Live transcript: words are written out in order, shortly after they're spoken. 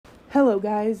Hello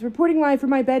guys, reporting live from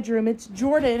my bedroom, it's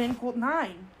Jordan in Colt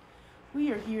 9. We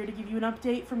are here to give you an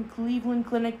update from Cleveland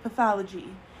Clinic Pathology.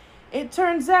 It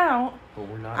turns out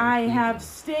I have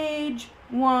stage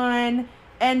 1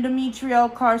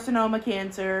 endometrial carcinoma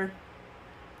cancer.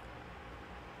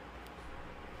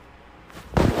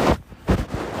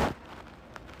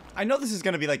 I know this is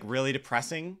going to be like really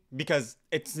depressing because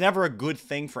it's never a good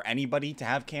thing for anybody to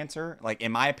have cancer. Like,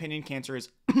 in my opinion, cancer is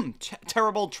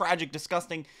terrible, tragic,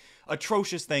 disgusting,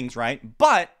 atrocious things, right?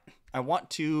 But I want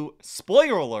to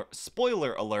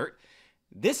spoiler alert,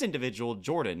 this individual,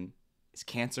 Jordan, is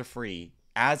cancer-free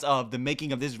as of the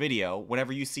making of this video.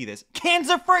 Whenever you see this,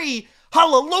 cancer-free,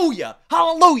 hallelujah,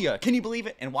 hallelujah. Can you believe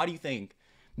it? And why do you think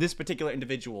this particular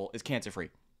individual is cancer-free?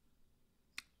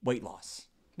 Weight loss.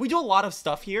 We do a lot of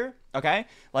stuff here, okay?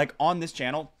 Like on this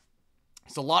channel,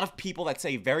 there's a lot of people that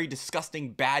say very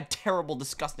disgusting, bad, terrible,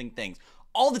 disgusting things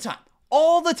all the time.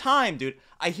 All the time, dude.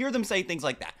 I hear them say things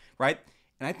like that, right?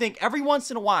 And I think every once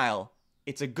in a while,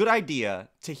 it's a good idea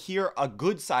to hear a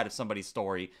good side of somebody's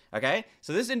story, okay?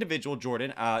 So this individual,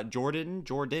 Jordan,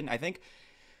 I think,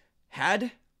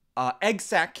 had egg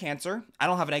sac cancer. I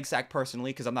don't have an egg sac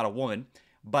personally because I'm not a woman,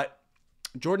 but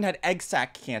Jordan had egg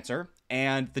sac cancer.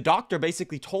 And the doctor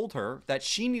basically told her that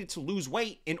she needed to lose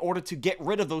weight in order to get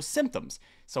rid of those symptoms.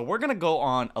 So we're going to go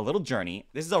on a little journey.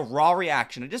 This is a raw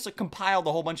reaction. I just compiled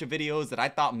a whole bunch of videos that I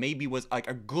thought maybe was like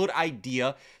a good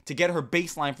idea to get her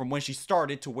baseline from when she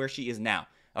started to where she is now.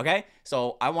 Okay?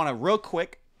 So I want to real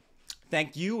quick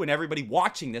thank you and everybody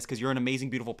watching this, because you're an amazing,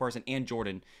 beautiful person, and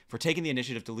Jordan, for taking the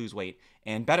initiative to lose weight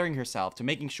and bettering herself, to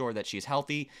making sure that she's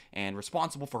healthy and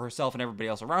responsible for herself and everybody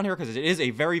else around her, because it is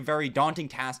a very, very daunting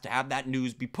task to have that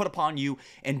news be put upon you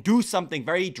and do something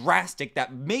very drastic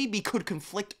that maybe could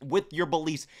conflict with your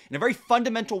beliefs in a very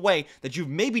fundamental way that you've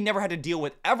maybe never had to deal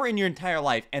with ever in your entire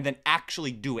life, and then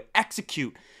actually do it,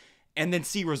 execute, and then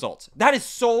see results. That is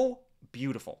so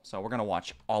beautiful. So we're going to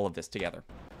watch all of this together.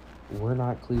 We're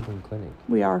not Cleveland Clinic.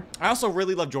 We are. I also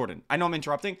really love Jordan. I know I'm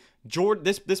interrupting. Jordan,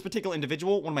 this particular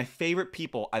individual, one of my favorite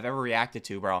people I've ever reacted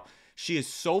to, bro. She is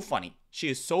so funny. She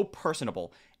is so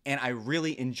personable. And I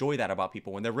really enjoy that about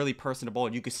people, when they're really personable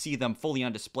and you can see them fully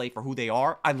on display for who they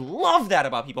are. I love that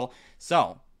about people.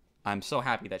 So I'm so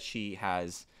happy that she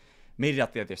has made it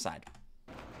out the other side.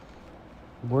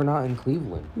 We're not in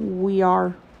Cleveland. We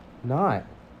are. Not.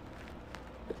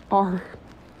 Are.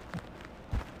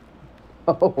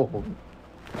 Oh.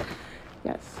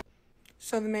 Yes.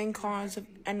 So the main cause of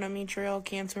endometrial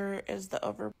cancer is the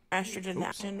overestrogen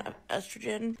action of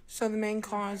estrogen. So the main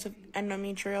cause of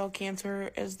endometrial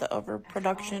cancer is the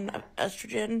overproduction of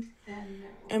estrogen.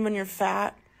 And when you're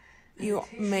fat, you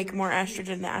make more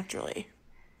estrogen naturally.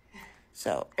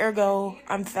 So ergo,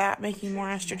 I'm fat, making more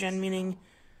estrogen, meaning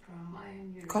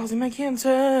causing my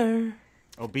cancer.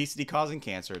 Obesity causing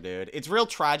cancer, dude. It's real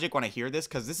tragic when I hear this,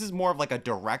 because this is more of like a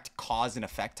direct cause and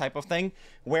effect type of thing.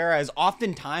 Whereas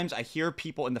oftentimes I hear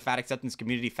people in the fat acceptance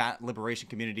community, fat liberation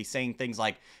community, saying things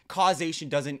like causation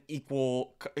doesn't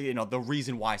equal, you know, the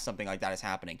reason why something like that is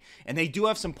happening. And they do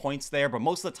have some points there, but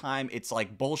most of the time it's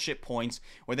like bullshit points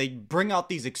where they bring out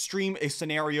these extreme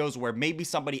scenarios where maybe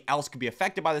somebody else could be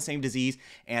affected by the same disease.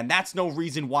 And that's no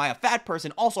reason why a fat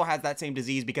person also has that same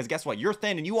disease, because guess what? You're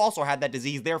thin and you also had that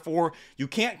disease. Therefore, you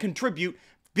can't contribute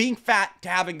being fat to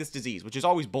having this disease, which is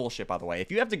always bullshit, by the way.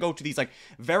 If you have to go to these like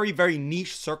very, very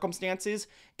niche circumstances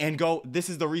and go, this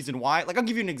is the reason why, like I'll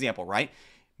give you an example, right?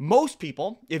 Most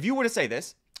people, if you were to say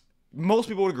this, most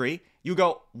people would agree. You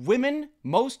go,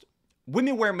 most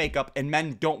women wear makeup and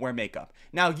men don't wear makeup.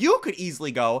 Now you could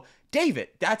easily go, David,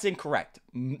 that's incorrect.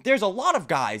 There's a lot of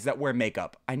guys that wear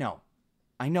makeup. I know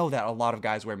that a lot of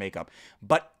guys wear makeup,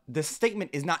 but the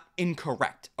statement is not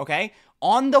incorrect, okay?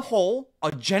 On the whole,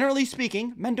 generally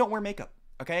speaking, men don't wear makeup,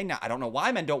 okay? Now, I don't know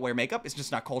why men don't wear makeup. It's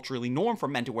just not culturally norm for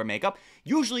men to wear makeup.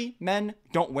 Usually, men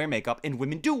don't wear makeup and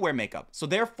women do wear makeup. So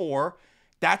therefore,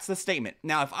 that's the statement.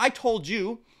 Now, if I told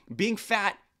you being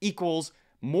fat equals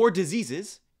more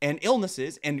diseases and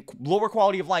illnesses and lower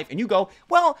quality of life, and you go,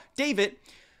 well, David,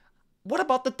 what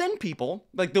about the thin people?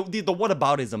 Like the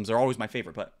whataboutisms are always my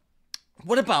favorite, but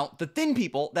what about the thin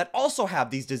people that also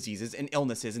have these diseases and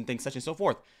illnesses and things such and so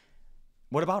forth?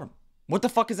 What about them? What the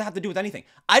fuck does that have to do with anything?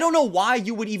 I don't know why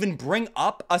you would even bring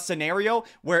up a scenario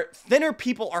where thinner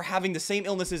people are having the same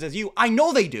illnesses as you. I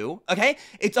know they do, okay?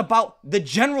 It's about the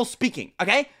general speaking,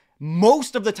 okay?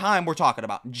 Most of the time we're talking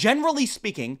about, generally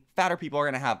speaking, fatter people are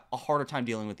going to have a harder time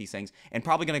dealing with these things and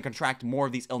probably going to contract more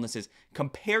of these illnesses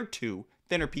compared to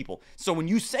thinner people. So when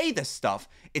you say this stuff,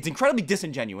 it's incredibly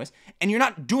disingenuous, and you're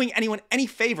not doing anyone any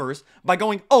favors by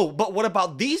going, oh, but what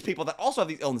about these people that also have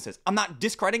these illnesses? I'm not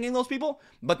discrediting those people,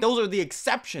 but those are the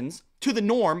exceptions to the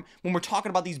norm when we're talking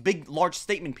about these big, large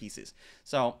statement pieces.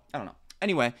 So, I don't know.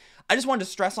 Anyway, I just wanted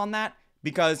to stress on that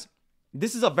because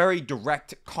this is a very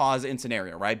direct cause in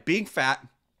scenario, right? Being fat,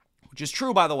 which is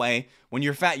true, by the way. When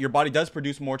you're fat, your body does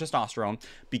produce more testosterone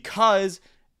because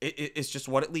it's just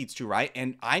what it leads to, right?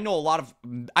 And I know a lot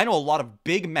of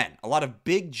big men, a lot of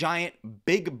big, giant,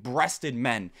 big-breasted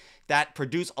men that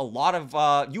produce a lot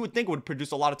of, you would think would produce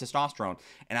a lot of testosterone.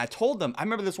 And I told them, I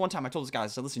remember this one time I told this guy, I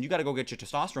said, listen, you got to go get your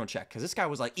testosterone checked. Because this guy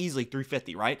was like easily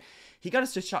 350, right? He got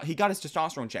his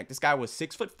testosterone checked. This guy was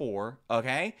 6'4",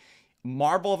 okay?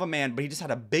 Marble of a man, but he just had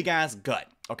a big-ass gut,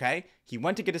 okay? He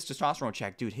went to get his testosterone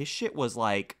checked. Dude, his shit was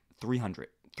like 300.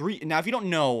 Now, if you don't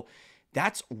know,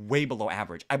 that's way below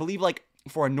average. I believe, like,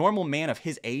 for a normal man of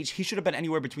his age, he should have been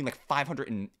anywhere between, like, 500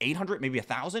 and 800, maybe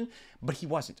 1,000, but he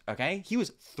wasn't, okay? He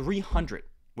was 300,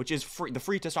 which is the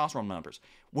free testosterone numbers,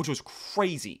 which was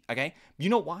crazy, okay? You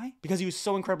know why? Because he was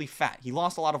so incredibly fat. He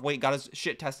lost a lot of weight, got his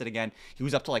shit tested again. He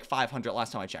was up to, like, 500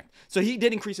 last time I checked. So he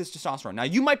did increase his testosterone. Now,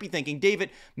 you might be thinking,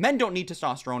 David, men don't need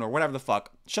testosterone or whatever the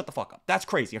fuck. Shut the fuck up. That's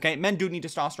crazy, okay? Men do need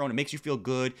testosterone. It makes you feel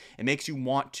good. It makes you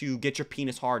want to get your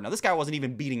penis hard. Now, this guy wasn't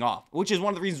even beating off, which is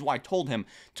one of the reasons why I told him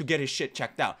to get his shit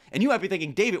checked out. And you might be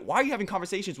thinking, David, why are you having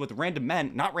conversations with random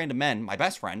men, not random men, my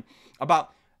best friend,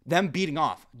 about them beating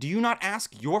off? Do you not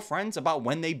ask your friends about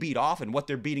when they beat off and what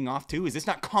they're beating off to? Is this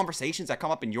not conversations that come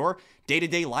up in your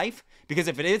day-to-day life? Because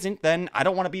if it isn't, then I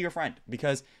don't want to be your friend,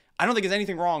 because I don't think there's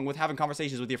anything wrong with having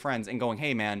conversations with your friends and going,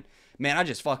 hey man, I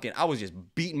was just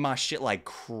beating my shit like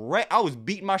I was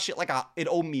beating my shit like it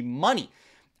owed me money.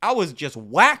 I was just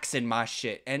waxing my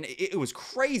shit, and it was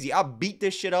crazy. I beat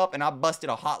this shit up, and I busted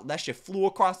that shit flew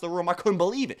across the room. I couldn't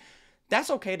believe it.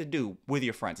 That's okay to do with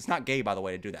your friends. It's not gay, by the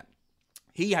way, to do that.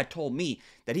 He had told me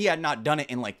that he had not done it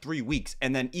in like 3 weeks.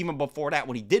 And then even before that,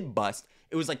 when he did bust,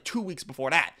 it was like 2 weeks before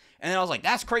that. And then I was like,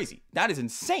 that's crazy. That is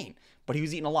insane. But he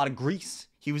was eating a lot of grease.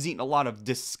 He was eating a lot of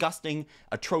disgusting,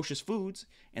 atrocious foods.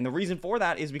 And the reason for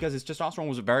that is because his testosterone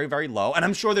was very, very low. And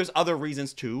I'm sure there's other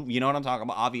reasons too. You know what I'm talking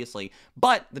about, obviously.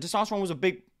 But the testosterone was a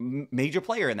big, major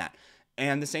player in that.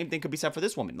 And the same thing could be said for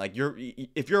this woman. Like,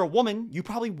 if you're a woman, you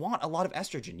probably want a lot of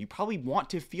estrogen. You probably want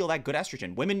to feel that good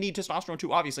estrogen. Women need testosterone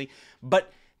too, obviously.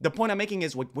 But the point I'm making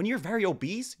is, when you're very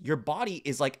obese, your body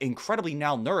is like incredibly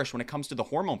malnourished when it comes to the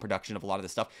hormone production of a lot of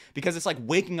this stuff, because it's like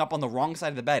waking up on the wrong side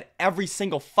of the bed every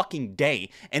single fucking day,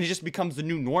 and it just becomes the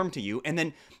new norm to you. And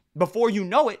then before you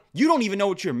know it, you don't even know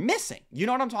what you're missing. You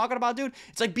know what I'm talking about, dude?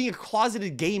 It's like being a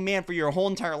closeted gay man for your whole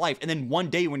entire life, and then one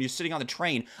day when you're sitting on the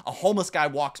train, a homeless guy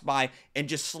walks by and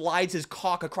just slides his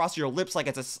cock across your lips like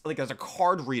it's a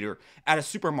card reader at a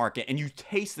supermarket, and you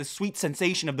taste the sweet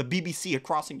sensation of the BBC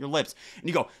crossing your lips, and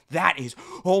you go, that is,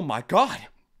 oh my God,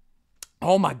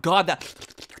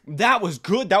 that was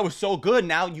good. That was so good.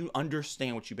 Now you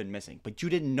understand what you've been missing, but you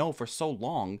didn't know for so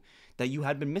long that you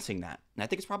had been missing that. And I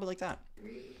think it's probably like that.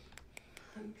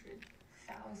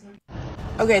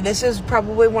 Okay, this is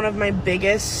probably one of my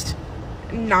biggest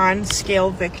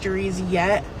non-scale victories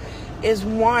yet. Is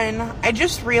one, I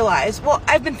just realized, well,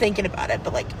 I've been thinking about it,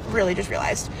 but like really just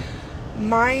realized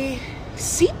my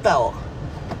seatbelt,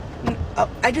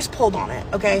 I just pulled on it,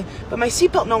 okay? But my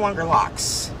seatbelt no longer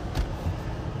locks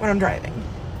when I'm driving.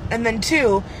 And then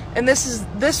two, and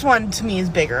this one to me is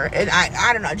bigger, and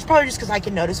I don't know, it's probably just because I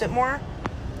can notice it more.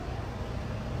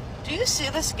 Do you see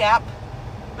this gap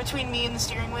between me and the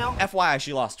steering wheel? FYI,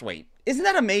 she lost weight. Isn't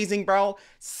that amazing, bro?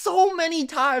 So many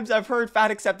times I've heard fat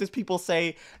acceptance people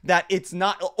say that it's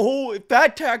not, oh,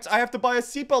 fat tax, I have to buy a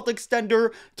seatbelt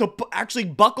extender to actually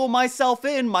buckle myself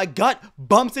in. My gut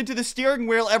bumps into the steering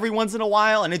wheel every once in a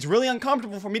while, and it's really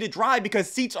uncomfortable for me to drive because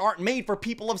seats aren't made for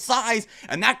people of size,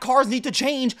 and that cars need to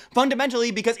change fundamentally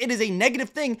because it is a negative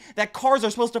thing that cars are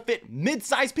supposed to fit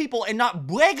mid-sized people and not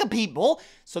bigger people.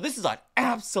 So this is an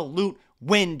absolute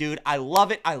win, dude. I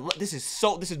love it. This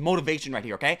is motivation right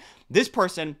here, okay? This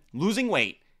person losing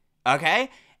weight, okay?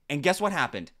 And guess what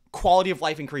happened? Quality of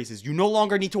life increases. You no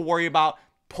longer need to worry about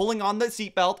pulling on the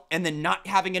seatbelt and then not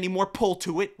having any more pull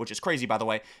to it, which is crazy, by the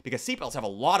way, because seatbelts have a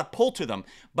lot of pull to them,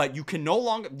 but you no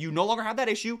longer have that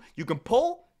issue. You can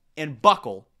pull and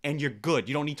buckle and you're good.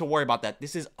 You don't need to worry about that.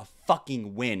 This is a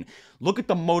fucking win. Look at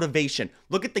the motivation.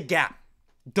 Look at the gap.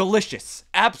 Delicious.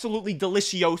 Absolutely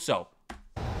delicioso.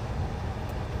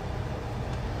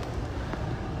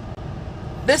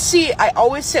 This seat, I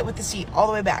always sit with the seat all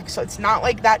the way back, so it's not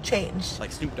like that changed.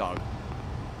 Like Snoop Dogg.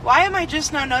 Why am I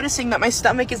just now noticing that my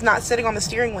stomach is not sitting on the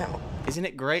steering wheel? Isn't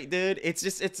it great, dude?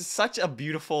 It's such a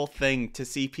beautiful thing to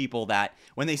see people that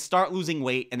when they start losing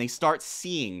weight and they start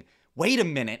seeing, wait a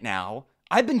minute now,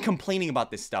 I've been complaining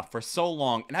about this stuff for so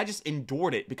long and I just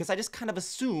endured it because I just kind of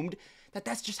assumed that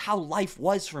that's just how life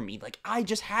was for me. Like, I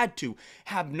just had to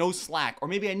have no slack, or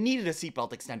maybe I needed a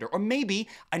seatbelt extender, or maybe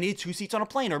I needed 2 seats on a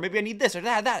plane, or maybe I need this or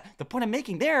that. The point I'm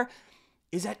making there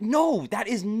is that no, that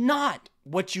is not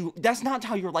that's not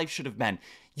how your life should have been.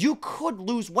 You could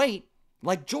lose weight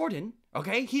like Jordan,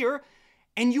 okay, here,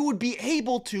 and you would be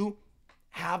able to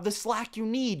have the slack you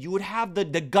need. You would have the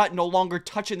gut no longer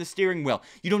touching the steering wheel.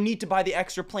 You don't need to buy the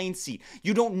extra plane seat.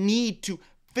 You don't need to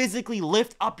physically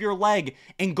lift up your leg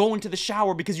and go into the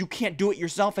shower because you can't do it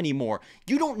yourself anymore.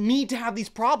 You don't need to have these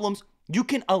problems. You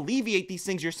can alleviate these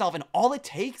things yourself, and all it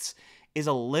takes is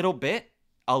a little bit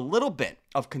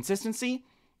of consistency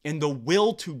and the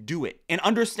will to do it, and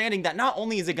understanding that not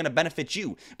only is it going to benefit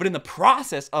you, but in the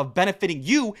process of benefiting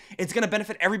you, it's going to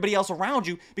benefit everybody else around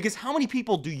you. Because how many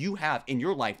people do you have in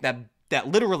your life that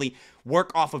literally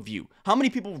work off of you? How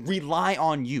many people rely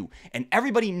on you? And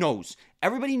everybody knows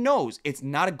it's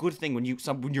not a good thing when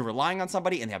you're relying on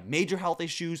somebody and they have major health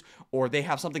issues, or they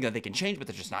have something that they can change but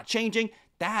they're just not changing.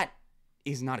 That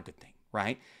is not a good thing,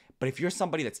 right? But if you're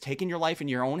somebody that's taken your life in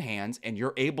your own hands and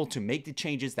you're able to make the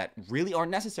changes that really are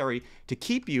necessary to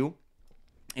keep you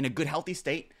in a good, healthy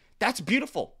state, that's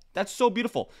beautiful. That's so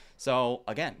beautiful. So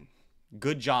again,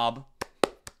 good job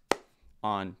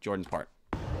on Jordan's part.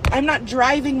 I'm not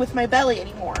driving with my belly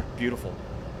anymore. Beautiful.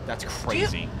 That's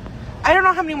crazy. I don't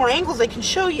know how many more angles I can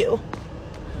show you.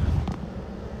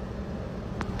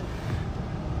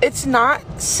 It's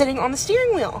not sitting on the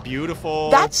steering wheel.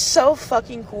 Beautiful. That's so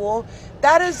fucking cool.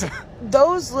 That is,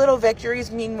 those little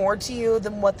victories mean more to you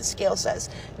than what the scale says.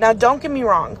 Now, don't get me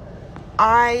wrong.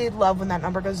 I love when that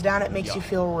number goes down. It makes you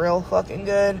feel real fucking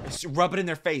good. Just rub it in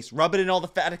their face. Rub it in all the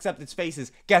fat acceptance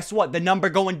faces. Guess what? The number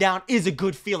going down is a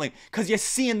good feeling, because you're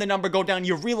seeing the number go down.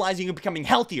 You're realizing you're becoming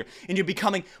healthier, and you're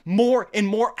becoming more and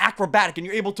more acrobatic, and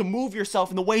you're able to move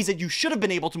yourself in the ways that you should have been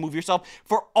able to move yourself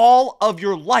for all of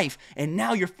your life. And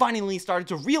now you're finally starting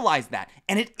to realize that.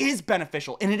 And it is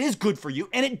beneficial, and it is good for you,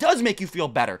 and it does make you feel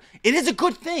better. It is a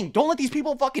good thing. Don't let these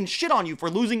people fucking shit on you for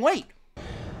losing weight.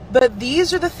 But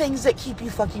these are the things that keep you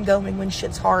fucking going when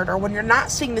shit's hard, or when you're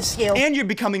not seeing the scale. And you're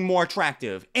becoming more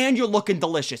attractive, and you're looking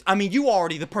delicious. I mean, you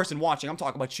already, the person watching, I'm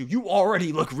talking about you, you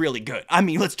already look really good. I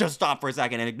mean, let's just stop for a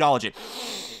second and acknowledge it.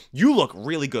 You look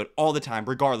really good all the time,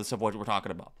 regardless of what we're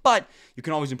talking about. But you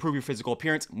can always improve your physical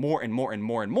appearance more and more and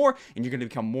more and more, and you're going to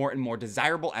become more and more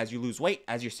desirable as you lose weight,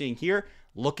 as you're seeing here,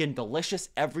 looking delicious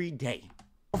every day.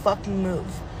 Fucking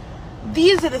move.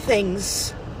 These are the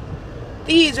things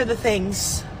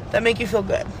that make you feel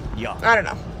good. Yeah. I don't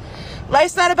know.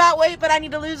 Life's not about weight, but I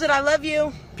need to lose it. I love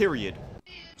you. Period.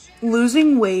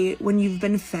 Losing weight when you've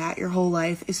been fat your whole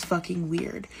life is fucking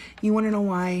weird. You want to know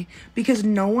why? Because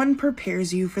no one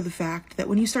prepares you for the fact that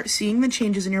when you start seeing the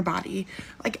changes in your body,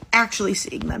 like actually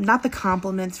seeing them, not the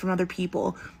compliments from other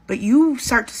people, but you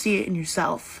start to see it in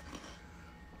yourself,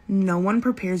 no one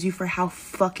prepares you for how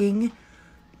fucking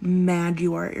mad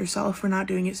you are at yourself for not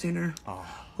doing it sooner. Oh.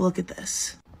 Look at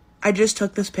this. I just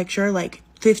took this picture like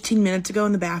 15 minutes ago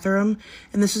in the bathroom,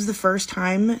 and this is the first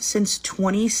time since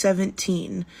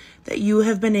 2017 that you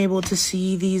have been able to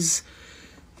see these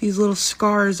little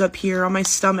scars up here on my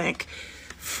stomach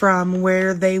from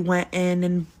where they went in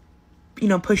and, you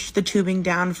know, pushed the tubing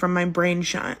down from my brain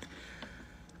shunt.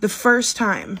 The first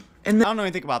time. And I don't know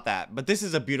anything about that, but this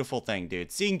is a beautiful thing,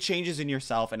 dude. Seeing changes in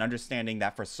yourself and understanding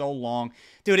that for so long,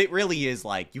 dude, it really is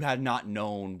like you had not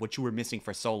known what you were missing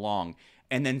for so long,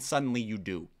 and then suddenly you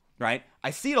do, right?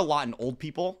 I see it a lot in old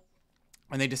people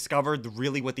when they discovered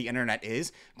really what the internet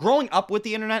is. Growing up with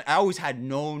the internet, I always had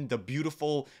known the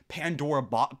beautiful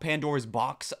Pandora's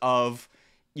box of,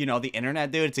 you know, the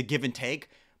internet, dude. It's a give and take.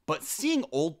 But seeing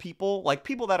old people, like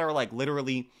people that are like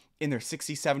literally in their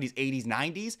 60s, 70s, 80s,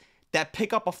 90s, that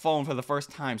pick up a phone for the first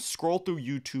time, scroll through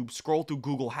YouTube, scroll through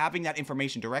Google, having that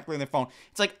information directly on their phone,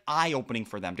 it's like eye-opening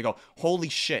for them to go, holy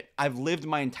shit, I've lived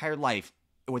my entire life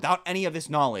without any of this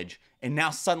knowledge, and now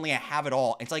suddenly I have it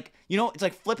all. It's like, you know, it's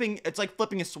like flipping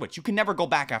a switch. You can never go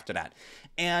back after that.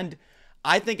 And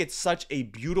I think it's such a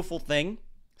beautiful thing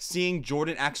seeing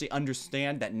Jordan actually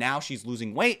understand that now she's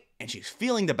losing weight and she's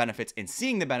feeling the benefits and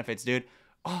seeing the benefits, dude.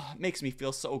 Oh, it makes me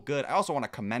feel so good. I also want to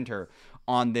commend her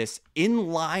on this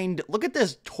inlined, look at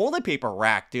this toilet paper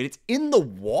rack, dude. It's in the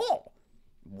wall.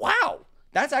 Wow.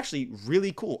 That's actually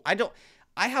really cool.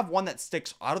 I have one that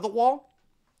sticks out of the wall,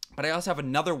 But I also have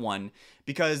another one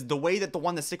because the way that the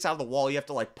one that sticks out of the wall, you have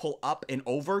to like pull up and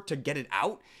over to get it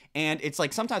out. And it's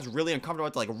like sometimes really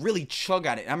uncomfortable to like really chug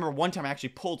at it. And I remember one time I actually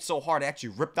pulled so hard, I actually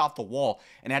ripped off the wall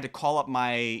and I had to call up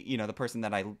my, you know, the person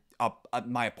that I, up at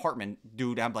my apartment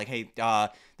dude. I'm like, hey,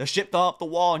 the shit fell off the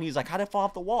wall. And he's like, how'd it fall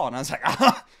off the wall? And I was like,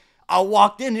 I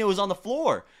walked in and it was on the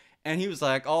floor. And he was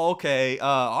like, oh, okay,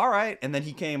 all right. And then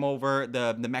he came over,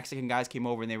 the Mexican guys came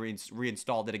over and they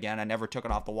reinstalled it again. I never took it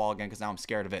off the wall again because now I'm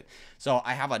scared of it. So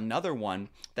I have another one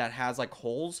that has like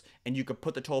holes and you could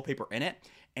put the toilet paper in it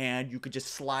and you could just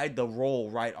slide the roll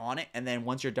right on it. And then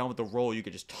once you're done with the roll, you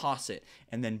could just toss it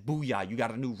and then booyah, you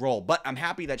got a new roll. But I'm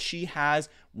happy that she has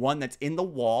one that's in the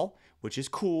wall, which is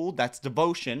cool. That's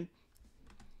devotion.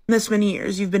 This many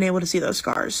years, you've been able to see those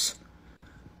scars.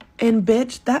 And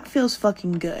bitch, that feels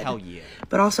fucking good. Hell yeah.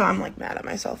 But also, I'm like mad at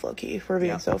myself, low-key, for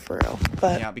being so for real.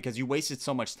 But yeah, because you wasted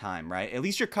so much time, right? At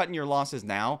least you're cutting your losses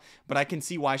now, but I can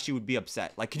see why she would be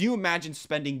upset. Like, can you imagine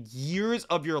spending years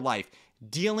of your life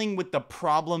dealing with the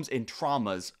problems and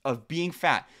traumas of being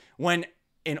fat when,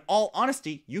 in all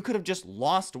honesty, you could have just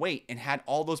lost weight and had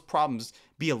all those problems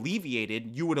be alleviated.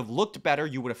 You would have looked better.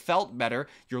 You would have felt better.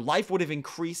 Your life would have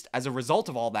increased as a result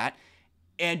of all that.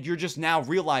 And you're just now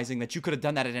realizing that you could have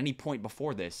done that at any point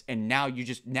before this. And now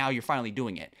you're finally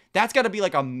doing it. That's got to be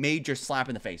like a major slap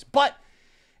in the face. But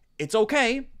it's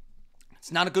okay.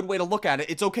 It's not a good way to look at it.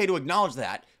 It's okay to acknowledge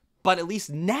that. But at least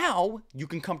now you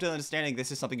can come to the understanding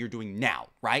this is something you're doing now,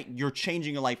 right? You're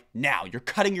changing your life now. You're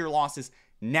cutting your losses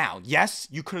now. Yes,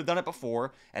 you could have done it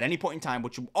before at any point in time,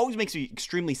 which always makes me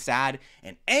extremely sad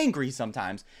and angry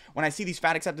sometimes when I see these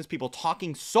fat acceptance people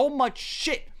talking so much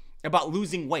shit about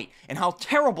losing weight and how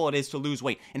terrible it is to lose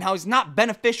weight and how it's not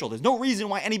beneficial. There's no reason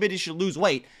why anybody should lose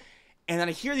weight. And then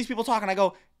I hear these people talk and I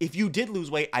go, if you did lose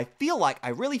weight, I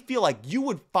really feel like you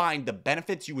would find the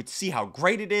benefits. You would see how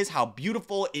great it is, how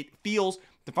beautiful it feels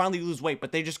to finally lose weight.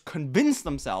 But they just convince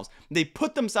themselves, they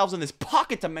put themselves in this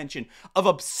pocket dimension of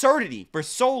absurdity for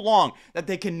so long that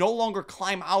they can no longer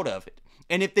climb out of it.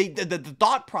 And if the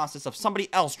thought process of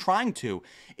somebody else trying to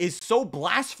is so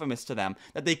blasphemous to them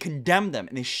that they condemn them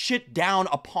and they shit down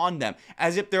upon them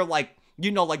as if they're like, you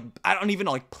know, like, I don't even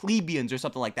know, like plebeians or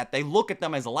something like that. They look at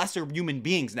them as lesser human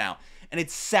beings now. And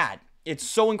it's sad. It's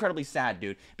so incredibly sad,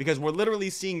 dude, because we're literally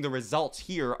seeing the results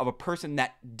here of a person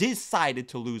that decided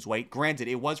to lose weight. Granted,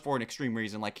 it was for an extreme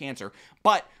reason like cancer,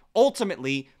 but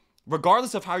ultimately,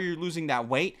 regardless of how you're losing that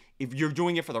weight, if you're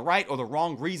doing it for the right or the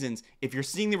wrong reasons, if you're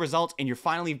seeing the results and you're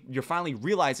finally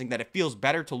realizing that it feels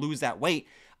better to lose that weight,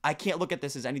 I can't look at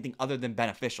this as anything other than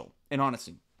beneficial. And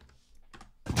honestly,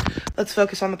 let's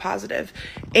focus on the positive.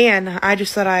 And I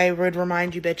just thought I would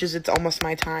remind you bitches, it's almost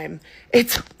my time.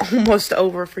 It's almost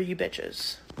over for you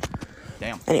bitches.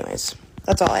 Damn. Anyways,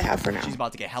 that's all I have for now. She's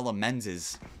about to get hella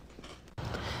menses.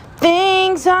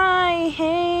 Things I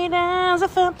hate as a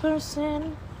fat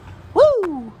person.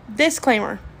 Woo!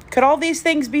 Disclaimer. Could all these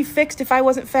things be fixed if I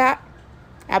wasn't fat?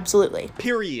 Absolutely.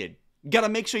 Period. You gotta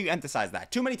make sure you emphasize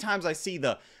that. Too many times I see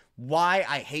the why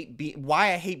I hate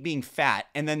being fat,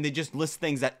 and then they just list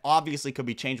things that obviously could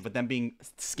be changed with them being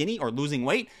skinny or losing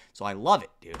weight. So I love it,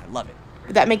 dude. I love it.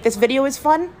 Did that make this video as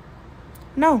fun?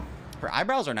 No. Her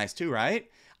eyebrows are nice too, right?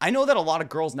 I know that a lot of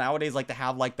girls nowadays like to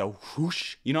have like the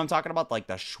whoosh, you know what I'm talking about? Like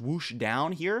the swoosh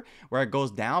down here where it goes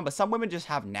down. But some women just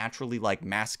have naturally like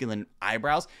masculine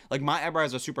eyebrows. Like my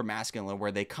eyebrows are super masculine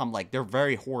where they come like they're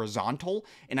very horizontal.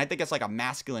 And I think it's like a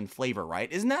masculine flavor,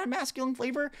 right? Isn't that a masculine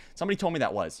flavor? Somebody told me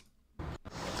that was.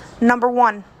 Number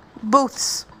 1,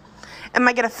 booths. Am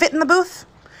I going to fit in the booth?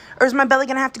 Or is my belly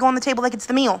going to have to go on the table like it's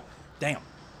the meal? Damn.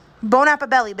 Bone up a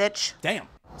belly, bitch. Damn.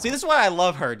 See, this is why I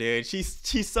love her, dude.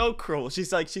 She's so cruel. She's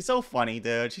so funny,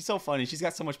 dude. She's so funny. She's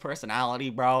got so much personality,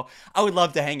 bro. I would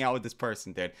love to hang out with this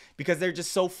person, dude, because they're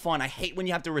just so fun. I hate when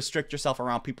you have to restrict yourself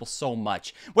around people so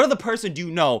much. What other person do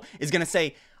you know is going to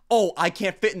say, oh, I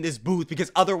can't fit in this booth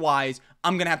because otherwise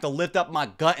I'm going to have to lift up my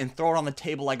gut and throw it on the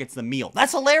table like it's the meal.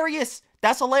 That's hilarious.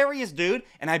 That's hilarious, dude.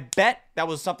 And I bet that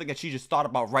was something that she just thought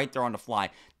about right there on the fly.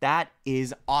 That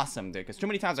is awesome, dude. Because too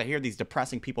many times I hear these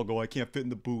depressing people go, I can't fit in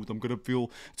the booth.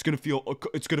 It's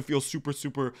gonna feel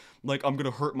super like I'm gonna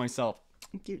hurt myself.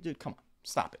 Dude, come on,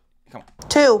 stop it. Come on.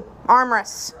 2,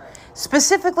 armrests,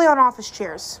 specifically on office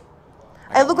chairs.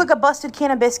 I look like a busted can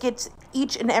of biscuits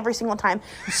each and every single time.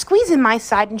 Squeezing my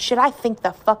side and shit, I think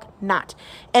the fuck not.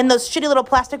 And those shitty little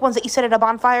plastic ones that you set at a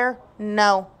bonfire,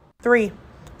 no. 3,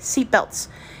 seatbelts.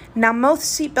 Now,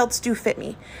 most seatbelts do fit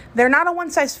me. They're not a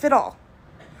one-size-fit-all.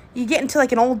 You get into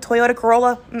like an old Toyota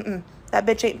Corolla, that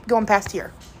bitch ain't going past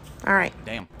here. All right.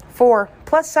 Damn. 4,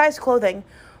 plus-size clothing.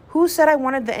 Who said I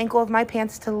wanted the ankle of my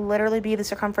pants to literally be the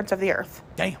circumference of the earth?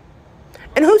 Damn.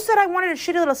 And who said I wanted a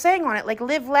shitty little saying on it? Like,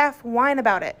 live, laugh, whine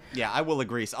about it. Yeah, I will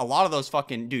agree. A lot of those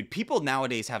fucking... Dude, people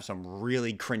nowadays have some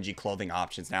really cringy clothing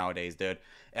options nowadays, dude.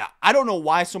 Yeah, I don't know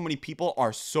why so many people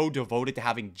are so devoted to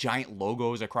having giant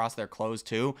logos across their clothes,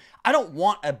 too. I don't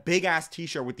want a big-ass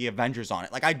t-shirt with the Avengers on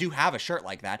it. Like, I do have a shirt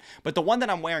like that. But the one that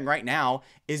I'm wearing right now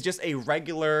is just a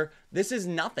regular... This is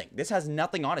nothing. This has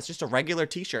nothing on it. It's just a regular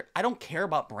t-shirt. I don't care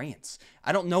about brands.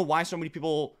 I don't know why so many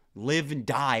people... live and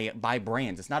die by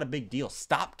brands. It's not a big deal.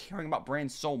 Stop caring about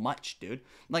brands so much, dude.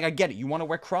 Like, I get it. You want to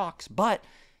wear Crocs, but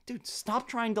dude, stop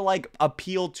trying to like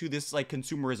appeal to this like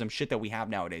consumerism shit that we have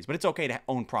nowadays. But it's okay to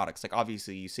own products. Like,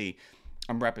 obviously, you see,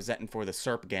 I'm representing for the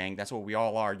SERP gang. That's what we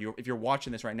all are. If you're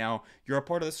watching this right now, you're a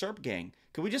part of the SERP gang.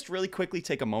 Could we just really quickly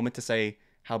take a moment to say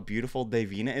how beautiful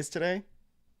Davina is today?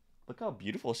 Look how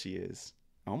beautiful she is.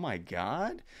 Oh my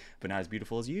God. But not as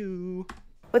beautiful as you.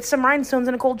 With some rhinestones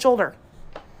and a cold shoulder.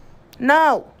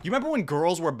 No. You remember when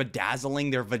girls were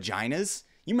bedazzling their vaginas?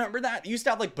 You remember that? You used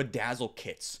to have like bedazzle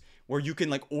kits where you can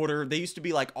like order. They used to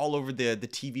be like all over the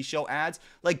TV show ads.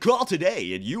 Like, call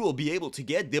today and you will be able to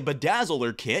get the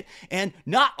bedazzler kit. And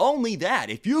not only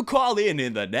that, if you call in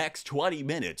the next 20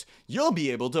 minutes, you'll be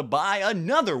able to buy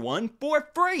another one for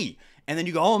free. And then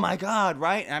you go, oh my God,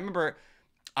 right? And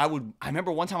I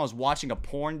remember one time I was watching a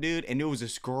porn, dude, and it was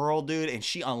this girl, dude, and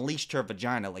she unleashed her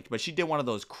vagina, like, but she did one of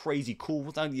those crazy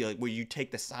cool things, like, where you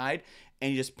take the side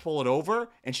and you just pull it over,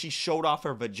 and she showed off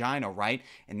her vagina, right?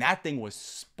 And that thing was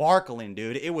sparkling,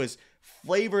 dude. It was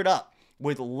flavored up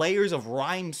with layers of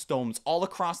rhinestones all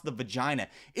across the vagina.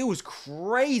 It was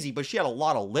crazy, but she had a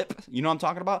lot of lip, you know what I'm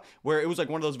talking about? Where it was like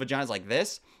one of those vaginas like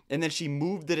this, and then she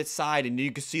moved it aside and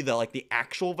you could see the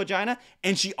actual vagina,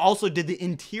 and she also did the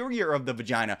interior of the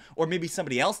vagina, or maybe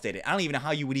somebody else did it. I don't even know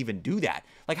how you would even do that.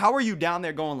 Like, how are you down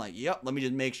there going like, yep, let me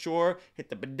just make sure, hit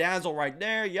the bedazzle right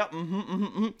there, yep,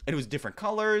 And it was different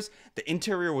colors. The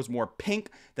interior was more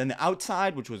pink than the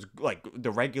outside, which was like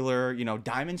the regular, you know,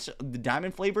 the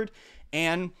diamond flavored.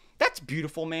 And that's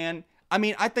beautiful, man. I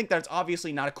mean, I think that's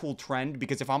obviously not a cool trend,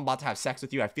 because if I'm about to have sex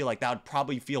with you, I feel like that would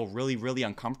probably feel really, really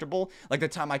uncomfortable. Like the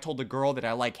time I told a girl that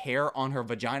I like hair on her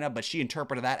vagina, but she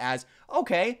interpreted that as,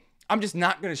 okay, I'm just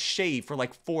not going to shave for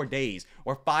like 4 days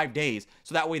or 5 days.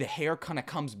 So that way the hair kind of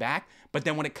comes back. But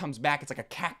then when it comes back, it's like a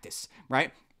cactus,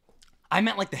 right? I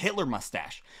meant like the Hitler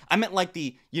mustache. I meant like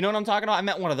the, you know what I'm talking about? I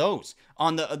meant one of those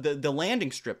on the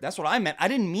landing strip. That's what I meant. I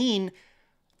didn't mean...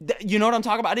 You know what I'm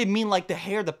talking about? I didn't mean like the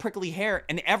hair, the prickly hair.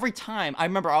 And every time I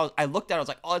remember I looked at it, I was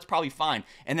like, oh, it's probably fine.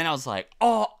 And then I was like,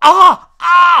 oh,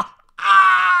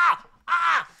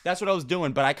 that's what I was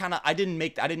doing. But I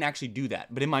didn't actually do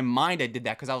that. But in my mind, I did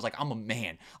that because I was like, I'm a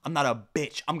man. I'm not a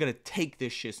bitch. I'm going to take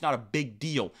this shit. It's not a big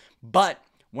deal. But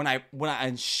when I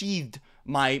unsheathed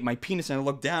my penis and I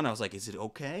looked down, I was like, is it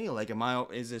okay? Like, am I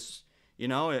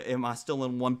still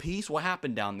in one piece? What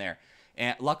happened down there?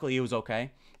 And luckily it was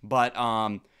okay. But,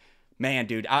 man,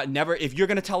 dude, if you're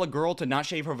going to tell a girl to not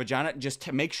shave her vagina, just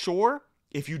to make sure,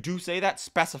 if you do say that,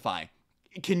 specify.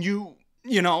 Can you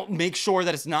make sure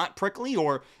that it's not prickly?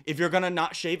 Or if you're going to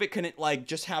not shave it, can it, like,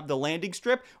 just have the landing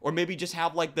strip? Or maybe just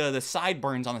have, like, the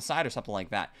sideburns on the side or something like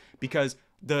that? Because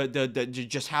the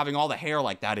just having all the hair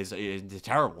like that is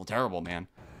terrible, terrible, man.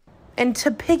 And to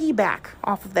piggyback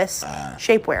off of this,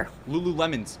 shapewear.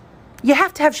 Lululemons. You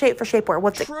have to have shape for shapewear.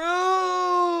 What's it?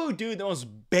 True, dude. The most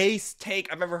base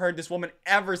take I've ever heard this woman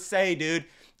ever say, dude.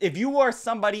 If you are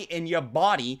somebody and your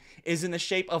body is in the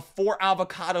shape of 4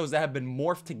 avocados that have been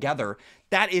morphed together,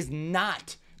 that is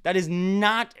not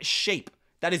shape.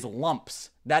 That is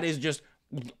lumps. That is just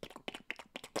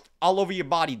all over your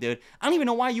body, dude. I don't even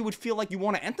know why you would feel like you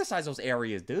want to emphasize those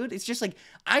areas, dude. It's just like,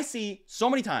 I see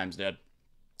so many times, dude.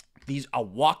 I'll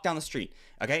walk down the street,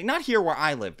 okay? Not here where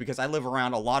I live, because I live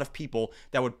around a lot of people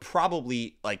that would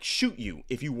probably, like, shoot you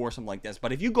if you wore something like this.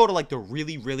 But if you go to, like, the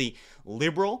really, really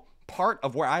liberal part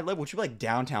of where I live, which would be, like,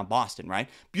 downtown Boston, right?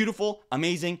 Beautiful,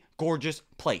 amazing, gorgeous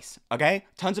place, okay?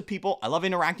 Tons of people. I love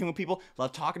interacting with people.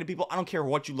 Love talking to people. I don't care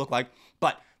what you look like.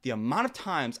 But the amount of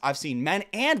times I've seen men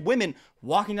and women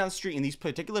walking down the street in these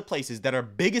particular places that are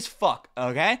big as fuck,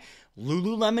 okay?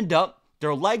 Lululemoned up.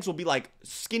 Their legs will be like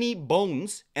skinny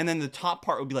bones, and then the top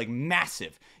part will be like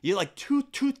massive. You like 2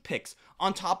 toothpicks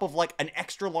on top of like an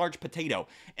extra large potato.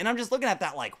 And I'm just looking at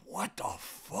that like, what the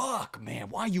fuck, man?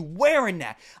 Why are you wearing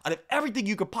that? Out of everything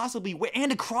you could possibly wear,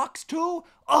 and the Crocs too?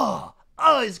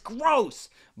 It's gross.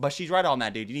 But she's right on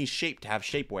that, dude. You need shape to have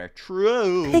shapewear.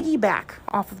 True. Piggyback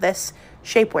off of this,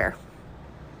 shapewear.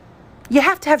 You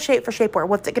have to have shape for shapewear.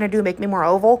 What's it going to do, make me more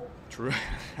oval? True.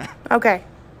 Okay.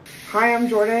 Hi, I'm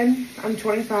Jordan. I'm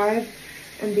 25,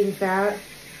 and being fat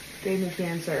gave me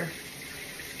cancer.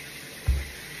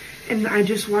 And I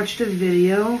just watched a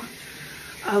video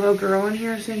of a girl in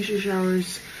here saying she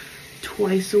showers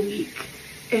twice a week.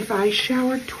 If I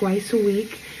showered twice a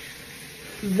week,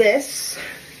 this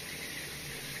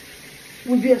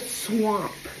would be a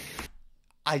swamp.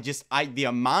 The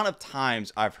amount of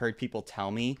times I've heard people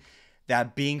tell me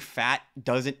that being fat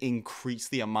doesn't increase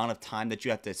the amount of time that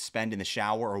you have to spend in the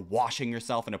shower or washing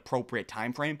yourself in an appropriate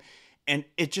time frame. And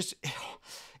it just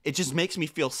makes me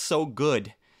feel so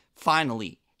good,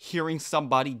 finally, hearing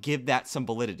somebody give that some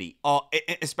validity.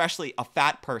 Especially a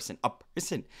fat person, a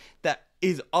person that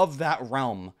is of that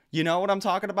realm. You know what I'm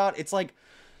talking about? It's like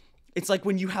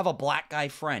when you have a black guy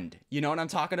friend, you know what I'm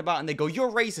talking about? And they go,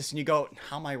 "You're racist." And you go,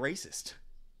 "How am I racist?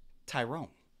 Tyrone.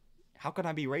 How can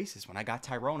I be racist when I got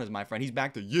Tyrone as my friend? He's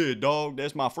back to, yeah, dog,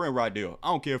 that's my friend right there. I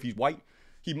don't care if he's white.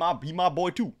 He my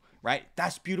boy too," right?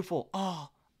 That's beautiful.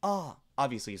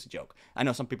 Obviously it's a joke. I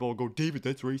know some people will go, "David,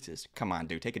 that's racist." Come on,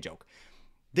 dude, take a joke.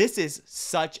 This is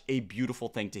such a beautiful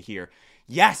thing to hear.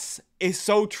 Yes, it's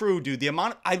so true, dude.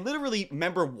 I literally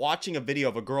remember watching a video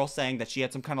of a girl saying that she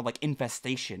had some kind of like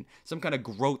infestation, some kind of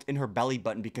growth in her belly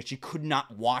button because she could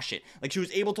not wash it. Like she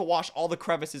was able to wash all the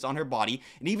crevices on her body.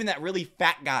 And even that really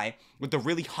fat guy with the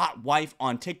really hot wife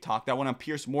on TikTok, that one on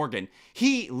Pierce Morgan,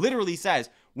 he literally says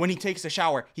when he takes a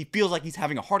shower, he feels like he's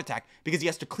having a heart attack because he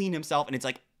has to clean himself. And it's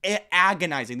like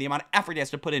agonizing. The amount of effort he has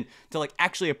to put in to like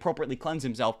actually appropriately cleanse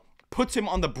himself puts him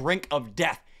on the brink of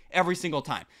death every single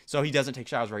time. So he doesn't take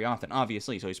showers very often,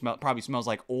 obviously. So he probably smells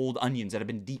like old onions that have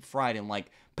been deep fried in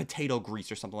like potato grease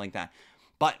or something like that.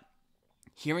 But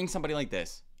hearing somebody like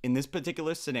this in this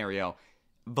particular scenario,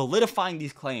 validifying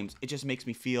these claims, it just makes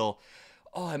me feel,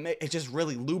 it just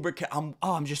really lubricate.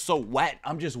 I'm just so wet.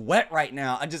 I'm just wet right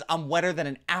now. I'm wetter than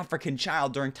an African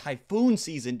child during typhoon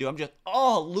season, dude. I'm just,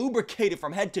 lubricated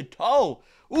from head to toe.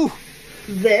 Ooh.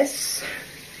 This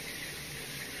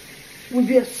would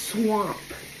be a swamp.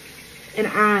 And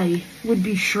I would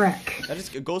be Shrek.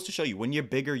 It goes to show you, when you're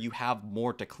bigger, you have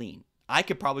more to clean. I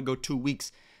could probably go 2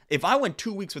 weeks. If I went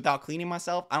 2 weeks without cleaning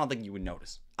myself, I don't think you would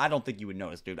notice. I don't think you would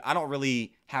notice, dude. I don't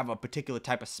really have a particular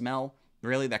type of smell,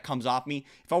 really, that comes off me.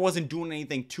 If I wasn't doing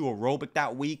anything too aerobic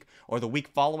that week or the week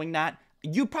following that,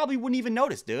 you probably wouldn't even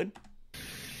notice, dude.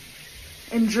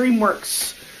 And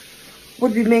DreamWorks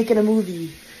would be making a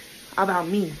movie about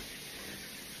me.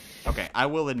 Okay, I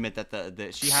will admit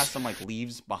that she has some like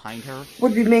leaves behind her.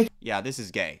 Would be making. Yeah, this is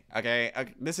gay. Okay,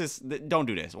 don't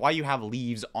do this. Why you have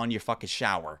leaves on your fucking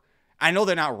shower? I know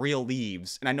they're not real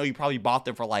leaves, and I know you probably bought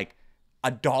them for like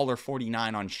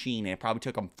 $1.49 on Shein, and it probably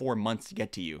took them 4 months to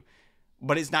get to you.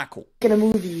 But it's not cool. Making a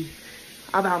movie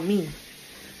about me.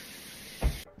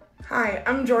 Hi,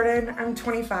 I'm Jordan. I'm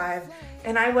 25,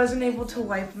 and I wasn't able to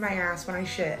wipe my ass when I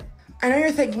shit. I know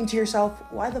you're thinking to yourself,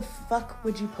 why the fuck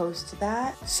would you post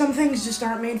that? Some things just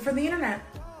aren't made for the internet.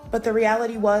 But the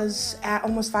reality was, at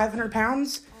almost 500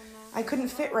 pounds, I couldn't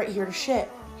fit right here to shit.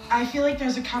 I feel like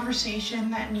there's a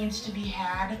conversation that needs to be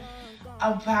had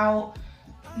about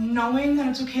knowing that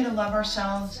it's okay to love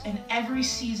ourselves in every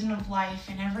season of life,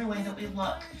 in every way that we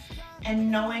look,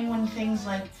 and knowing when things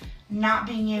like not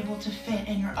being able to fit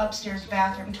in your upstairs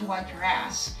bathroom to wipe your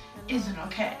ass isn't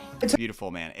okay. It's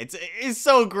beautiful, man. It's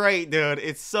so great, dude.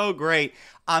 It's so great.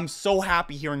 I'm so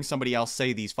happy hearing somebody else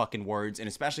say these fucking words, and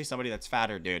especially somebody that's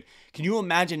fatter, dude. Can you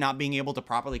imagine not being able to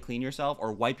properly clean yourself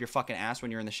or wipe your fucking ass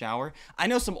when you're in the shower? I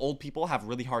know some old people have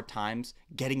really hard times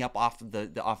getting up off of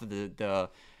the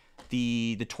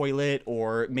toilet,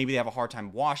 or maybe they have a hard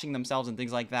time washing themselves and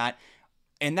things like that.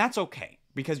 And that's okay.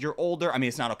 Because you're older. I mean,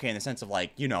 it's not okay in the sense of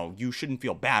like, you know, you shouldn't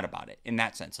feel bad about it in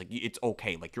that sense. Like, it's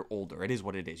okay. Like, you're older. It is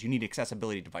what it is. You need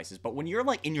accessibility devices. But when you're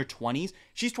like in your 20s,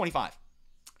 she's 25.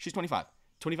 She's 25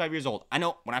 years old. I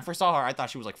know when I first saw her, I thought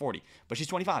she was like 40, but she's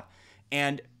 25.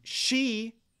 And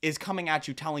she is coming at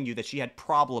you telling you that she had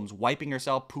problems wiping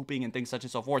herself, pooping, and things such and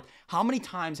so forth. How many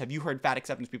times have you heard fat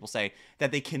acceptance people say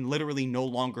that they can literally no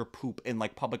longer poop in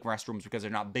like public restrooms because they're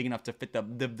not big enough to fit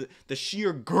the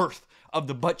sheer girth of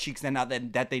the butt cheeks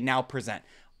that they now present?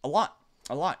 A lot.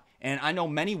 And I know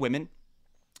many women,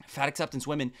 fat acceptance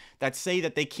women, that say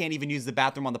that they can't even use the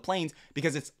bathroom on the planes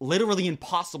because it's literally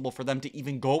impossible for them to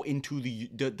even go into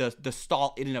the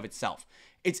stall in and of itself.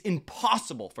 It's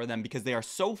impossible for them because they are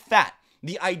so fat.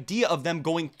 The idea of them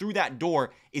going through that door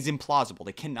is implausible.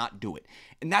 They cannot do it.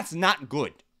 And that's not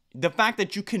good. The fact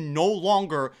that you can no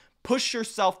longer push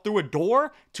yourself through a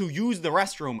door to use the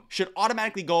restroom should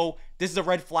automatically go, this is a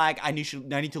red flag, I need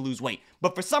to lose weight.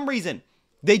 But for some reason,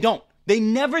 they don't. They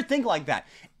never think like that.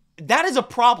 That is a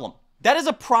problem. That is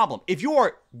a problem. If you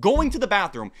are going to the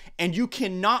bathroom and you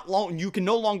can no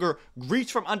longer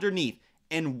reach from underneath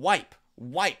and wipe,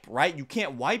 right? You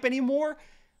can't wipe anymore.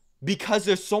 because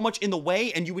there's so much in the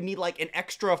way, and you would need like an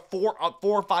extra 4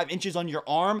 or 5 inches on your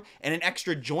arm and an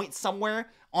extra joint somewhere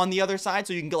on the other side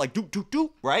so you can get like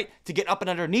do, right? To get up and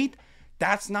underneath.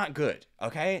 That's not good,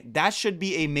 okay? That should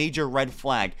be a major red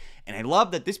flag. And I love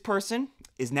that this person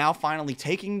is now finally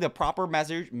taking the proper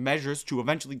measures to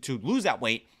eventually to lose that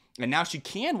weight. And now she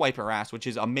can wipe her ass, which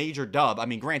is a major dub. I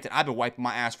mean, granted, I've been wiping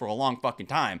my ass for a long fucking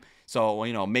time. So,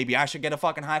 you know, maybe I should get a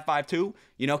fucking high five too.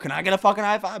 You know, can I get a fucking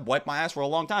high five? Wipe my ass for a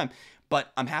long time.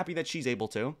 But I'm happy that she's able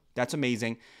to. That's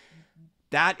amazing.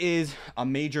 That is a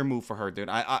major move for her, dude.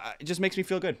 It just makes me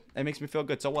feel good. It makes me feel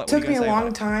good. So what? It took me a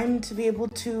long time to be able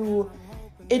to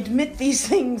admit these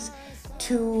things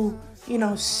to, you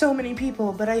know, so many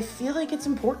people, but I feel like it's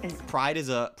important. Pride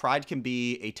can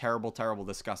be a terrible, terrible,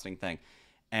 disgusting thing.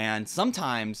 And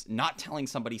sometimes not telling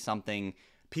somebody something,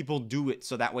 people do it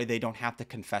so that way they don't have to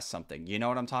confess something. You know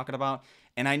what I'm talking about?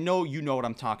 And I know you know what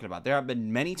I'm talking about. There have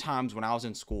been many times when I was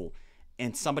in school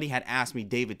and somebody had asked me,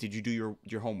 David, did you do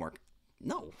your homework?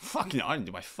 No, fuck no, I didn't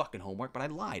do my fucking homework, but I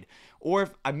lied. Or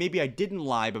if maybe I didn't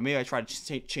lie, but maybe I tried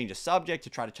to change a subject to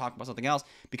try to talk about something else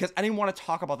because I didn't want to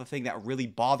talk about the thing that really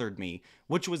bothered me,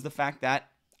 which was the fact that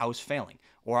I was failing,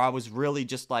 or I was really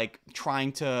just like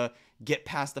trying to get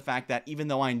past the fact that even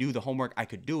though I knew the homework, I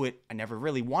could do it, I never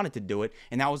really wanted to do it,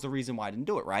 and that was the reason why I didn't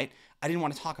do it, right? I didn't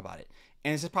want to talk about it.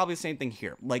 And it's probably the same thing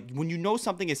here. Like when you know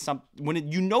something is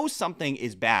you know something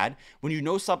is bad, when you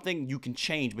know something you can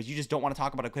change, but you just don't want to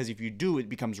talk about it because if you do, it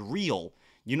becomes real.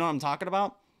 You know what I'm talking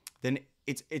about? Then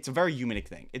it's a very human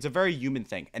thing. It's a very human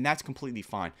thing, and that's completely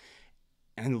fine.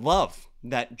 And I love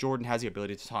that Jordan has the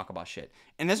ability to talk about shit.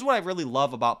 And this is what I really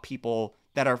love about people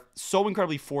that are so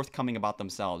incredibly forthcoming about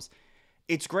themselves.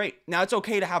 It's great. Now, it's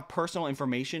okay to have personal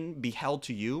information be held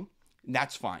to you.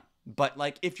 That's fine. But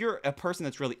like if you're a person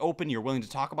that's really open, you're willing to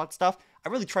talk about stuff, I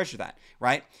really treasure that,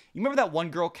 right? You remember that one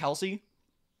girl, Kelsey,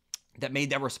 that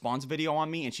made that response video on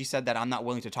me and she said that I'm not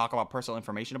willing to talk about personal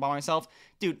information about myself?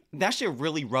 Dude, that shit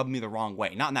really rubbed me the wrong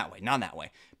way. Not in that way, not in that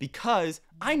way. Because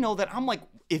I know that I'm like,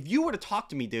 if you were to talk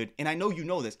to me, dude, and I know you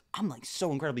know this, I'm like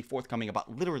so incredibly forthcoming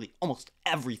about literally almost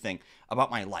everything about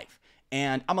my life.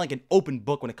 And I'm like an open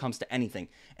book when it comes to anything.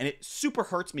 And it super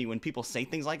hurts me when people say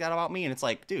things like that about me. And it's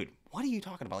like, dude, what are you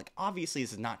talking about? Like, obviously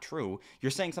this is not true. You're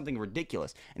saying something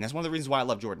ridiculous. And that's one of the reasons why I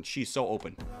love Jordan. She's so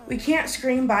open. We can't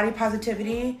scream body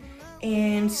positivity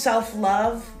and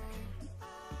self-love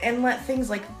and let things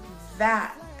like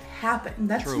that happen.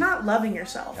 That's True. not loving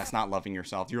yourself. That's not loving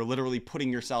yourself. You're literally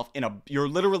putting yourself you're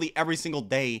literally every single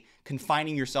day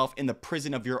confining yourself in the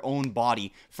prison of your own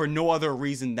body for no other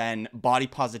reason than body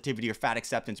positivity or fat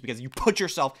acceptance, because you put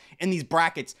yourself in these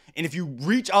brackets, and if you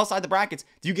reach outside the brackets,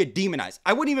 you get demonized.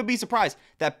 I wouldn't even be surprised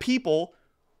that people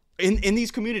in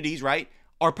these communities, right,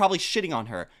 are probably shitting on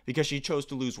her because she chose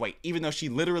to lose weight, even though she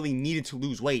literally needed to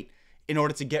lose weight in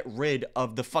order to get rid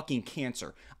of the fucking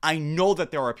cancer. I know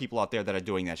that there are people out there that are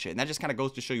doing that shit. And that just kind of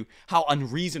goes to show you how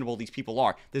unreasonable these people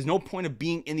are. There's no point of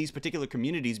being in these particular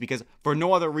communities because for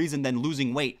no other reason than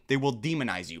losing weight, they will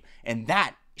demonize you. And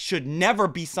that should never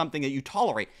be something that you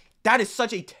tolerate. That is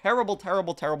such a terrible,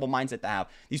 terrible, terrible mindset to have.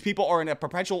 These people are in a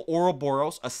perpetual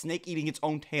Ouroboros, a snake eating its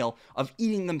own tail, of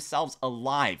eating themselves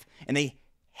alive. And they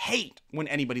hate when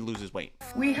anybody loses weight.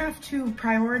 We have to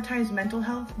prioritize mental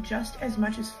health just as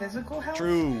much as physical health.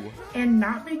 True. And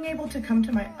not being able to come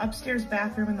to my upstairs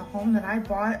bathroom in the home that I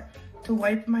bought to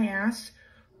wipe my ass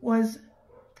was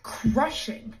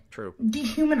crushing. True.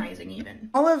 Dehumanizing even.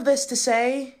 All of this to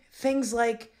say, things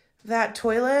like that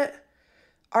toilet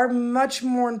are much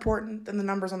more important than the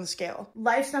numbers on the scale.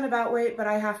 Life's not about weight, but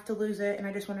I have to lose it, and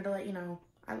I just wanted to let you know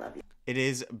I love you. It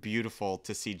is beautiful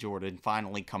to see Jordan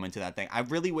finally come into that thing. I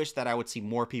really wish that I would see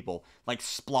more people like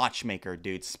Splotchmaker,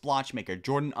 dude. Splotchmaker,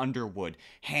 Jordan Underwood,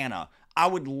 Hannah. I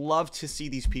would love to see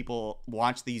these people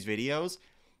watch these videos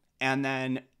and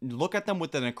then look at them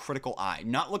with a critical eye.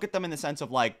 Not look at them in the sense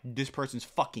of like, this person's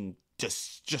fucking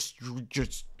just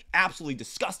absolutely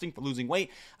disgusting for losing weight.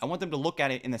 I want them to look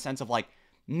at it in the sense of like,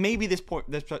 maybe this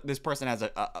person has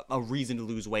a reason to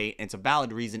lose weight, and it's a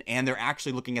valid reason, and they're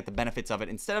actually looking at the benefits of it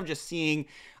instead of just seeing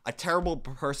a terrible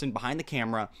person behind the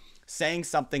camera saying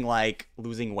something like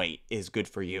losing weight is good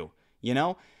for you, you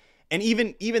know? And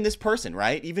even this person,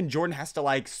 right? Even Jordan has to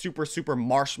like super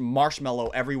marshmallow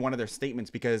every one of their statements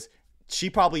because she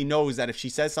probably knows that if she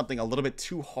says something a little bit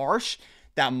too harsh,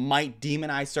 that might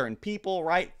demonize certain people,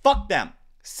 right? Fuck them.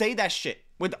 Say that shit.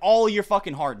 With all your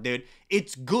fucking heart, dude.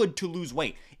 It's good to lose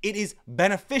weight. It is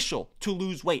beneficial to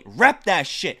lose weight. Rep that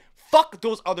shit. Fuck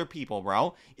those other people,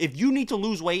 bro. If you need to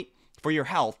lose weight for your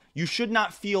health, you should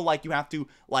not feel like you have to,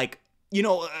 like, you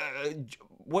know,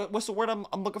 what's the word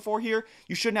I'm looking for here?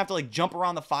 You shouldn't have to like jump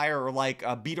around the fire or like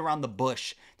beat around the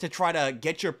bush to try to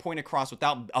get your point across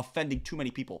without offending too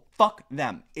many people. Fuck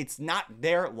them. It's not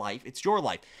their life. It's your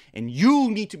life. And you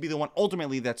need to be the one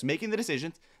ultimately that's making the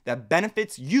decisions that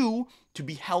benefits you to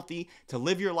be healthy, to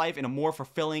live your life in a more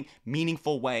fulfilling,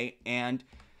 meaningful way. And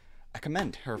I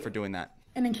commend her for doing that.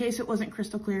 And in case it wasn't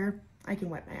crystal clear, I can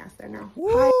wipe my ass there now.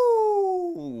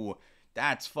 Woo!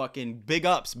 That's fucking big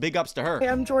ups. Big ups to her. Hi,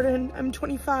 I'm Jordan. I'm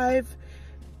 25,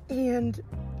 and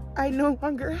I no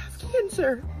longer have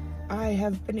cancer. I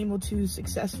have been able to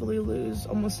successfully lose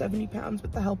almost 70 pounds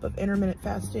with the help of intermittent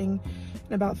fasting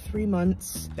in about 3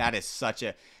 months. That is such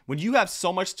a... When you have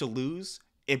so much to lose,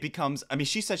 it becomes... I mean,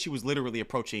 she said she was literally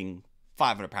approaching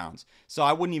 500 pounds. So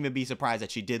I wouldn't even be surprised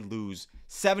that she did lose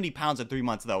 70 pounds in 3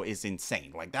 months, though, is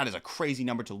insane. Like, that is a crazy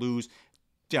number to lose.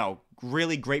 You know,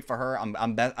 really great for her.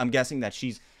 I'm guessing that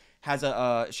she's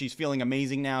feeling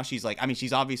amazing now. She's like, I mean,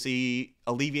 she's obviously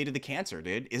alleviated the cancer,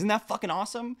 dude. Isn't that fucking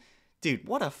awesome? Dude,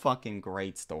 what a fucking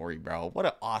great story, bro. What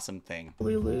an awesome thing.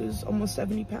 We lose almost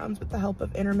 70 pounds with the help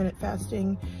of intermittent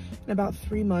fasting in about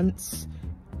 3 months.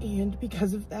 And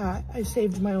because of that, I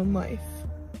saved my own life.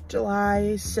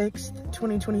 July 6th,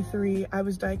 2023, I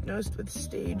was diagnosed with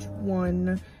stage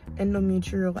 1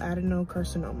 endometrial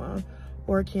adenocarcinoma,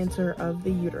 or cancer of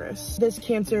the uterus. This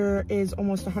cancer is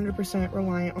almost 100%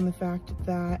 reliant on the fact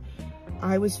that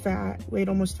I was fat, weighed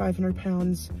almost 500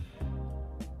 pounds,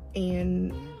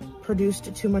 and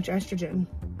produced too much estrogen.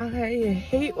 I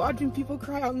hate watching people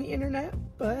cry on the internet,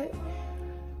 but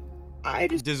I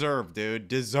just... Deserved, dude.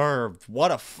 Deserved.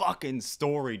 What a fucking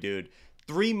story, dude.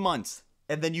 3 months.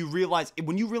 And then you realize,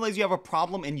 when you realize you have a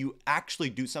problem and you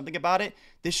actually do something about it,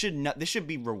 this should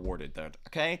be rewarded, dude,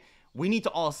 okay? We need to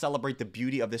all celebrate the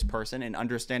beauty of this person and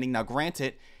understanding. Now,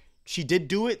 granted, she did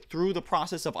do it through the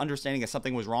process of understanding that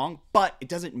something was wrong, but it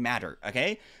doesn't matter,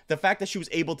 okay? The fact that she was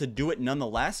able to do it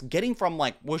nonetheless, getting from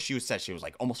like, what she said, she was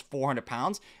like almost 400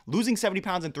 pounds, losing 70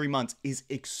 pounds in 3 months is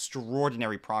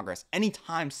extraordinary progress.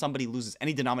 Anytime somebody loses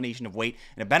any denomination of weight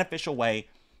in a beneficial way,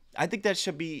 I think that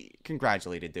should be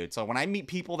congratulated, dude. So when I meet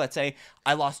people that say,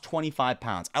 I lost 25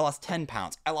 pounds, I lost 10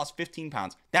 pounds, I lost 15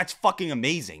 pounds, that's fucking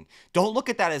amazing. Don't look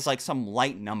at that as like some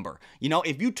light number. You know,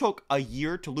 if you took a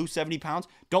year to lose 70 pounds,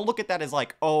 don't look at that as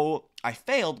like, oh, I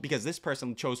failed because this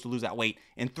person chose to lose that weight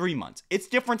in 3 months. It's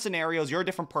different scenarios. You're a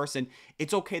different person.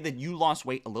 It's okay that you lost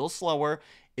weight a little slower.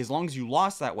 As long as you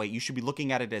lost that weight, you should be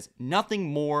looking at it as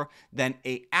nothing more than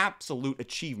a absolute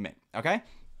achievement. Okay?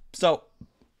 So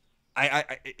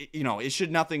you know, it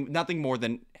should nothing more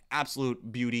than absolute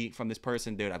beauty from this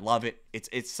person, dude. I love it.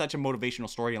 It's such a motivational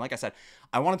story. And like I said,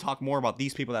 I want to talk more about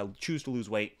these people that choose to lose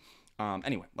weight.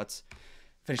 Anyway, let's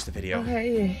finish the video.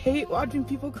 I hate watching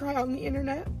people cry on the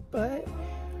internet, but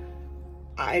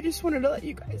I just wanted to let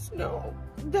you guys know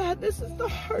that this is the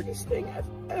hardest thing I've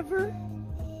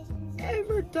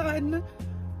ever done.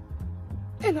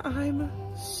 And I'm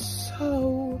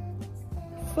so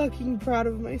fucking proud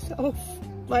of myself.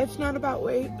 Life's not about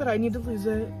weight, but I need to lose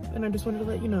it. And I just wanted to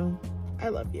let you know, I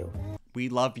love you. We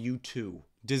love you too.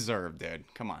 Deserved, dude.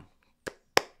 Come on.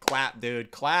 Clap,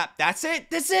 dude. Clap. That's it.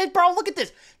 That's it, bro. Look at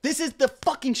this. This is the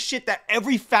fucking shit that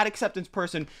every fat acceptance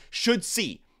person should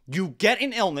see. You get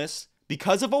an illness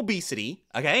because of obesity,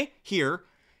 okay? Here.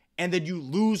 And then you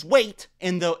lose weight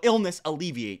and the illness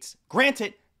alleviates.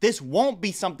 Granted, this won't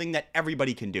be something that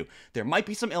everybody can do. There might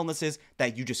be some illnesses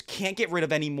that you just can't get rid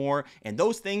of anymore, and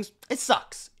those things, it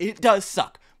sucks. It does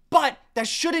suck. But that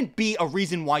shouldn't be a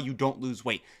reason why you don't lose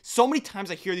weight. So many times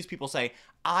I hear these people say,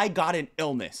 I got an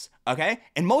illness, okay?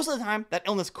 And most of the time, that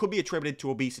illness could be attributed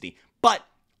to obesity. But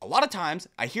a lot of times,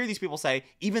 I hear these people say,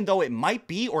 even though it might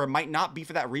be or it might not be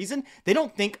for that reason, they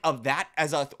don't think of that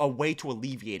as a way to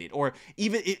alleviate it, or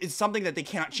even it's something that they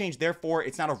cannot change, therefore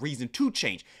it's not a reason to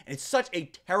change. And it's such a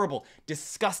terrible,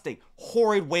 disgusting,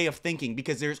 horrid way of thinking,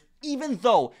 because even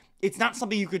though it's not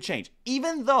something you could change,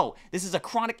 even though this is a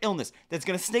chronic illness that's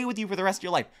going to stay with you for the rest of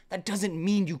your life, that doesn't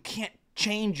mean you can't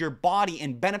change your body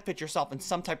and benefit yourself in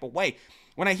some type of way.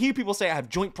 When I hear people say I have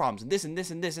joint problems and this and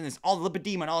this and this and this, all the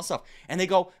lipedema and all this stuff, and they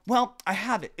go, well, I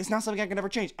have it. It's not something I can ever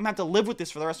change. I'm going to have to live with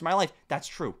this for the rest of my life. That's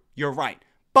true. You're right.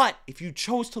 But if you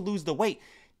chose to lose the weight,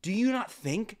 do you not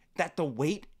think that the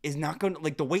weight is not going to,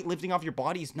 like, the weight lifting off your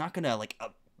body is not going to, like,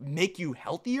 make you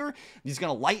healthier? It's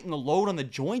going to lighten the load on the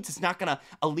joints. It's not going to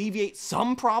alleviate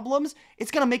some problems.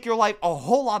 It's going to make your life a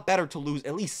whole lot better to lose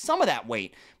at least some of that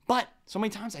weight. But so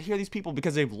many times I hear these people,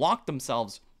 because they've locked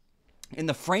themselves in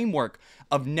the framework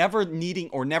of never needing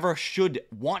or never should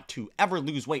want to ever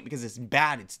lose weight because it's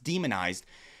bad, it's demonized,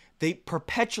 they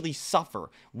perpetually suffer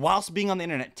whilst being on the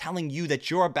internet telling you that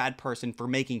you're a bad person for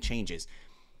making changes.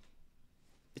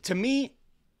 to me,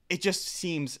 it just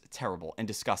seems terrible and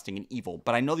disgusting and evil.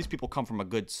 But I know these people come from a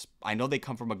good, I know they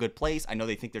come from a good place. I know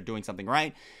they think they're doing something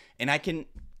right. And I can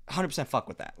 100% fuck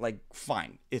with that. Like,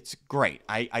 fine. It's great.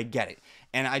 I get it.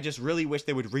 And I just really wish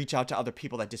they would reach out to other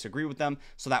people that disagree with them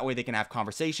so that way they can have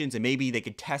conversations and maybe they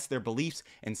could test their beliefs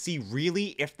and see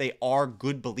really if they are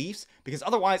good beliefs. Because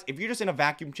otherwise, if you're just in a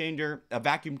vacuum chamber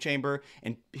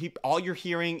and all you're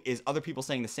hearing is other people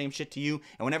saying the same shit to you,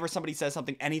 and whenever somebody says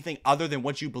something, anything other than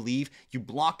what you believe, you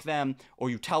block them or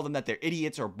you tell them that they're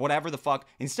idiots or whatever the fuck,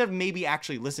 instead of maybe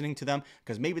actually listening to them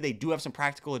because maybe they do have some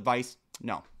practical advice.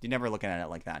 No, you're never looking at it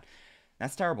like that.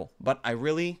 That's terrible. But I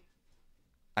really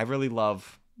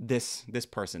love this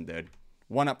person, dude.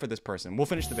 One up for this person. We'll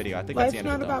finish the video. I think that's the end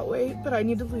of it. Life's not about weight, but I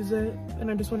need to lose it.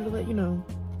 And I just wanted to let you know,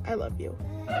 I love you.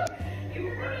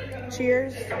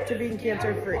 Cheers to being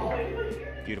cancer-free.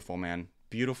 Beautiful, man.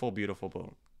 Beautiful,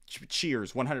 beautiful.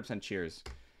 Cheers. 100% cheers.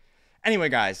 Anyway,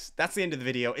 guys, that's the end of the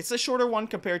video. It's a shorter one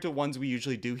compared to ones we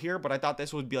usually do here, but I thought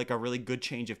this would be like a really good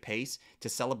change of pace to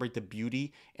celebrate the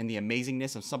beauty and the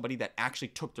amazingness of somebody that actually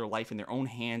took their life in their own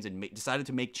hands and decided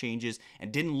to make changes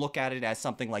and didn't look at it as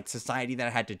something like society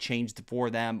that had to change for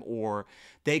them or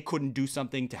they couldn't do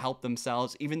something to help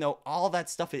themselves, even though all that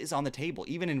stuff is on the table.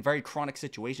 Even in very chronic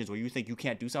situations where you think you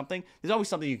can't do something, there's always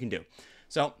something you can do.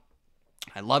 So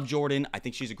I love Jordan. I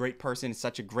think she's a great person. It's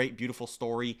such a great, beautiful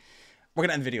story. We're going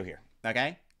to end the video here.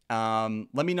 Okay,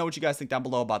 let me know what you guys think down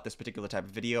below about this particular type of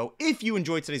video. If you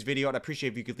enjoyed today's video, I'd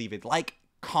appreciate if you could leave a like,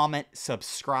 comment,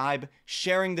 subscribe,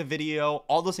 sharing the video.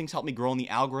 All those things help me grow in the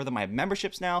algorithm. I have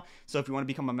memberships now, so if you want to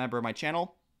become a member of my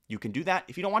channel, you can do that.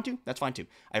 If you don't want to, that's fine too.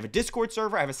 I have a Discord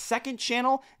server. I have a second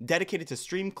channel dedicated to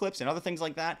stream clips and other things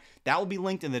like that. That will be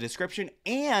linked in the description,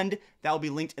 and that will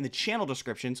be linked in the channel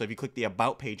description. So if you click the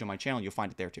About page on my channel, you'll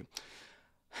find it there too.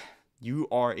 You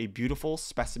are a beautiful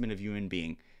specimen of human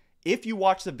being. If you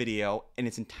watch the video in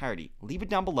its entirety, leave it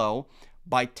down below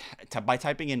by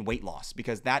typing in weight loss,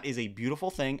 because that is a beautiful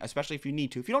thing, especially if you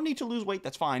need to. If you don't need to lose weight,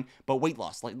 that's fine, but weight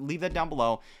loss, like, leave that down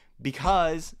below,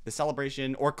 because the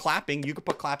celebration, or clapping, you could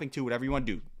put clapping too, whatever you want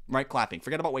to do, right? Clapping.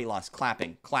 Forget about weight loss.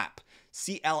 Clapping. Clap.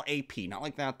 C-L-A-P. Not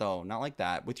like that, though. Not like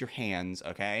that. With your hands,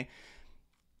 okay?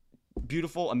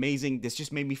 Beautiful, amazing. This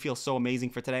just made me feel so amazing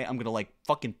for today. I'm gonna, like,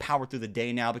 fucking power through the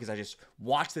day now because I just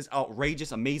watched this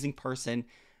outrageous, amazing person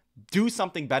do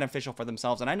something beneficial for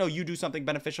themselves. And I know you do something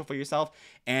beneficial for yourself.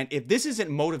 And if this isn't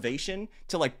motivation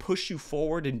to like push you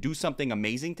forward and do something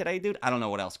amazing today, dude, I don't know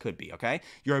what else could be, okay?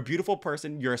 You're a beautiful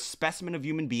person. You're a specimen of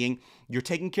human being. You're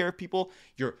taking care of people.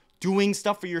 You're doing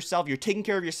stuff for yourself. You're taking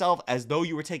care of yourself as though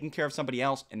you were taking care of somebody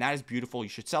else. And that is beautiful. You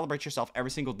should celebrate yourself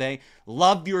every single day.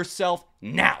 Love yourself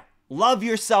now. Love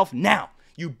yourself now.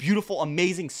 You beautiful,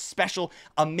 amazing, special,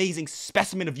 amazing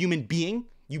specimen of human being.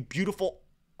 You beautiful,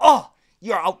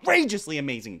 you're outrageously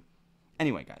amazing.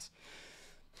 Anyway, guys,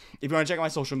 if you want to check out my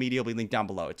social media, it'll be linked down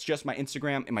below. It's just my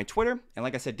Instagram and my Twitter. And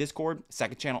like I said, Discord,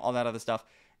 second channel, all that other stuff.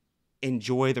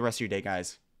 Enjoy the rest of your day,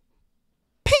 guys.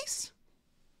 Peace.